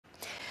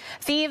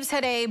Thieves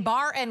hit a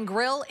bar and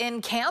grill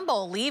in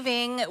Campbell,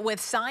 leaving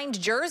with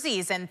signed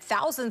jerseys and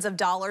thousands of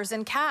dollars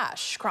in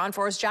cash. KRON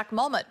 4's Jack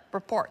Mulmut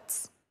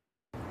reports.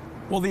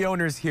 Well, the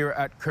owners here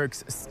at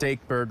Kirk's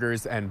Steak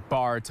Burgers and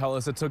Bar tell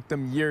us it took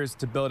them years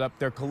to build up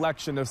their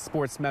collection of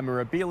sports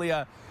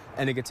memorabilia,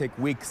 and it could take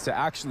weeks to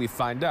actually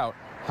find out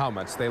how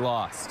much they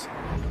lost.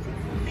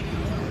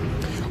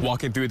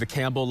 Walking through the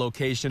Campbell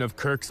location of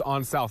Kirk's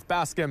on South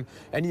Bascom,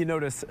 and you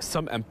notice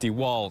some empty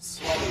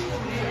walls.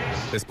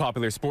 This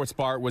popular sports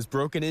bar was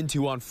broken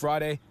into on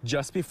Friday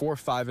just before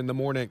 5 in the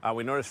morning.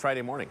 We noticed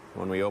Friday morning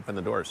when we opened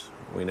the doors.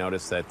 We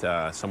noticed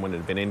that someone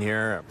had been in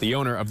here. The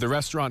owner of the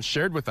restaurant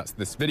shared with us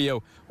this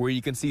video where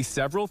you can see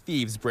several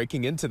thieves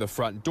breaking into the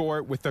front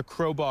door with a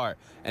crowbar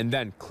and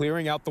then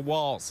clearing out the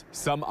walls.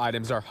 Some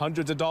items are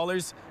hundreds of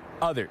dollars,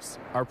 others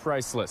are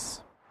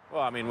priceless.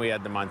 Well, I mean, we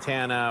had the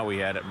Montana, we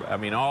had, I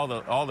mean, all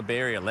the Bay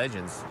Area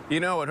legends. You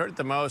know, what hurt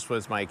the most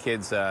was my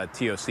kid's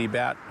TOC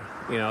bat,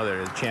 you know,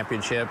 their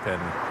championship and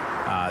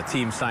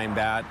team signed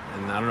bat.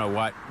 And I don't know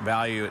what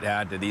value it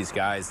had to these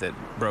guys that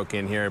broke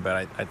in here,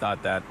 but I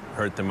thought that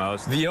hurt the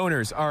most. The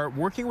owners are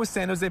working with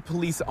San Jose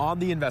police on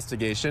the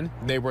investigation.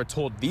 They were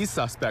told these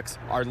suspects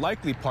are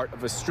likely part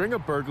of a string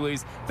of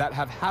burglaries that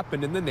have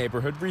happened in the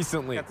neighborhood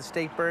recently. Got the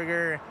steak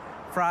burger,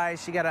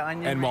 fries, she got an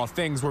onion. And while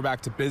things were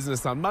back to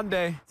business on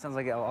Monday, sounds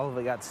like all of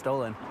it got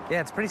stolen. Yeah,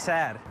 it's pretty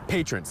sad.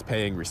 Patrons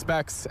paying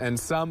respects and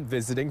some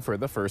visiting for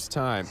the first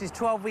time. She's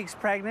 12 weeks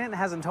pregnant,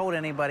 hasn't told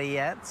anybody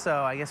yet,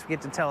 so I guess we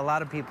get to tell a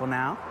lot of people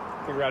now.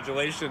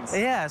 Congratulations.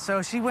 Yeah,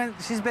 so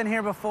she's been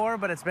here before,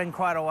 but it's been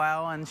quite a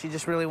while, and she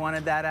just really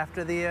wanted that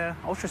after the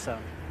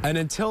ultrasound. And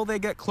until they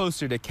get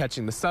closer to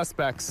catching the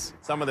suspects,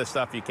 some of the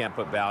stuff you can't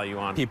put value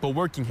on. People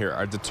working here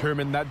are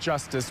determined that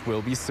justice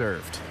will be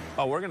served.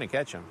 Oh, we're going to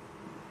catch them.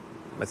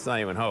 Let's not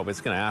even hope.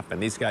 It's going to happen.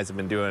 These guys have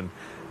been doing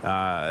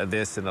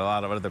this in a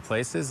lot of other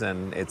places,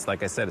 and it's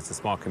like I said, it's a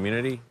small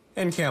community.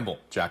 In Campbell,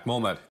 Jack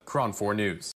Mulmut, KRON 4 News.